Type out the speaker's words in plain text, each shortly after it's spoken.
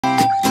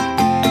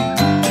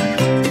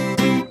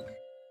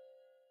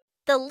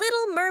The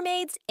Little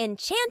Mermaid's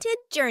Enchanted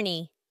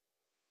Journey.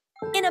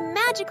 In a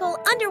magical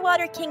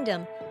underwater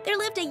kingdom, there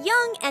lived a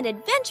young and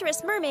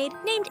adventurous mermaid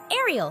named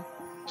Ariel.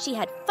 She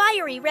had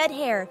fiery red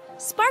hair,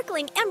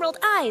 sparkling emerald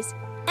eyes,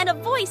 and a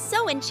voice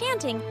so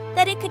enchanting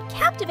that it could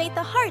captivate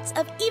the hearts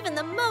of even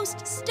the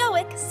most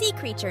stoic sea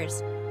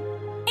creatures.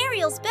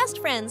 Ariel's best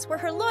friends were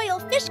her loyal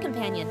fish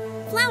companion,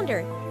 Flounder,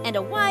 and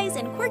a wise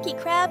and quirky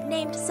crab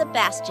named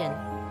Sebastian.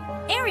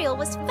 Ariel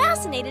was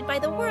fascinated by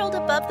the world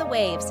above the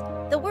waves,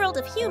 the world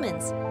of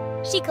humans.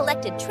 She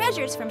collected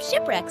treasures from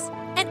shipwrecks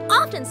and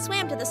often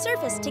swam to the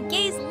surface to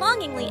gaze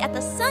longingly at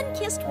the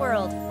sun-kissed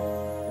world.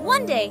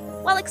 One day,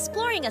 while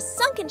exploring a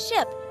sunken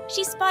ship,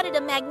 she spotted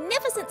a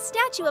magnificent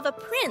statue of a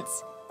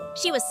prince.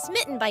 She was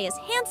smitten by his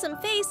handsome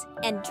face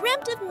and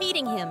dreamt of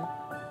meeting him.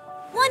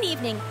 One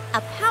evening, a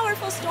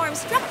powerful storm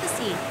struck the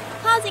sea,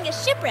 causing a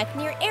shipwreck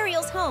near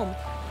Ariel's home.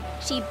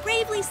 She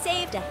bravely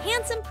saved a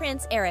handsome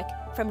Prince Eric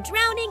from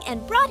drowning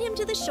and brought him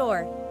to the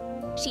shore.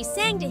 She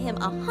sang to him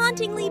a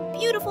hauntingly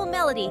beautiful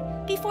melody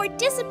before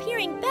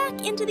disappearing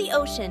back into the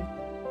ocean.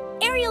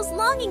 Ariel's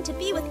longing to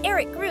be with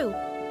Eric grew,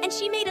 and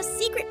she made a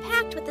secret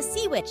pact with the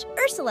sea witch,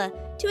 Ursula,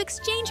 to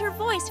exchange her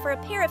voice for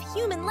a pair of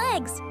human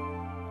legs.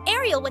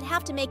 Ariel would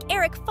have to make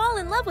Eric fall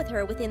in love with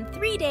her within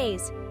 3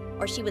 days,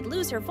 or she would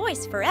lose her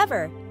voice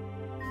forever.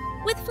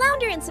 With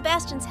Flounder and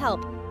Sebastian's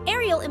help,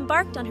 Ariel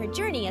embarked on her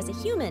journey as a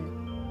human.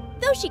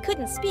 Though she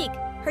couldn't speak,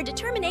 her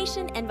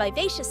determination and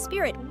vivacious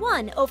spirit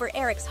won over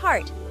Eric's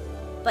heart.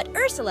 But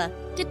Ursula,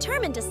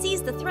 determined to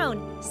seize the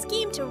throne,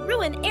 schemed to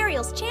ruin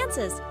Ariel's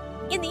chances.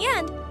 In the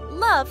end,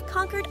 love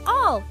conquered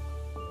all.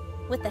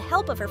 With the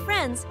help of her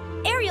friends,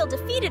 Ariel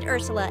defeated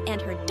Ursula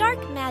and her dark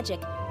magic,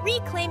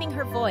 reclaiming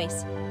her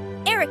voice.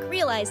 Eric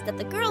realized that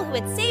the girl who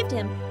had saved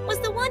him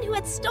was the one who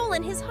had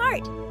stolen his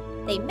heart.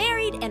 They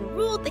married and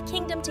ruled the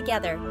kingdom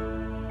together.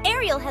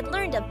 Ariel had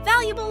learned a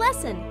valuable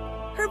lesson.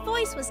 Her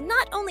voice was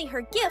not only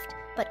her gift,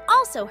 but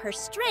also her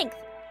strength.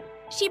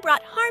 She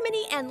brought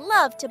harmony and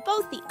love to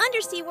both the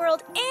undersea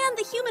world and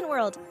the human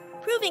world,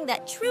 proving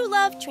that true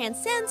love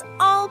transcends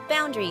all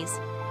boundaries.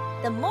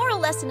 The moral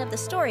lesson of the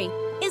story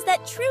is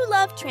that true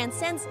love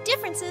transcends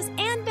differences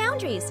and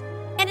boundaries,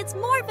 and it's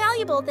more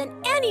valuable than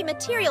any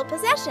material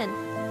possession.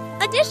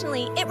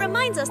 Additionally, it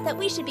reminds us that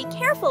we should be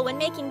careful when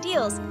making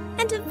deals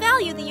and to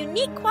value the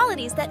unique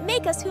qualities that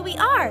make us who we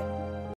are.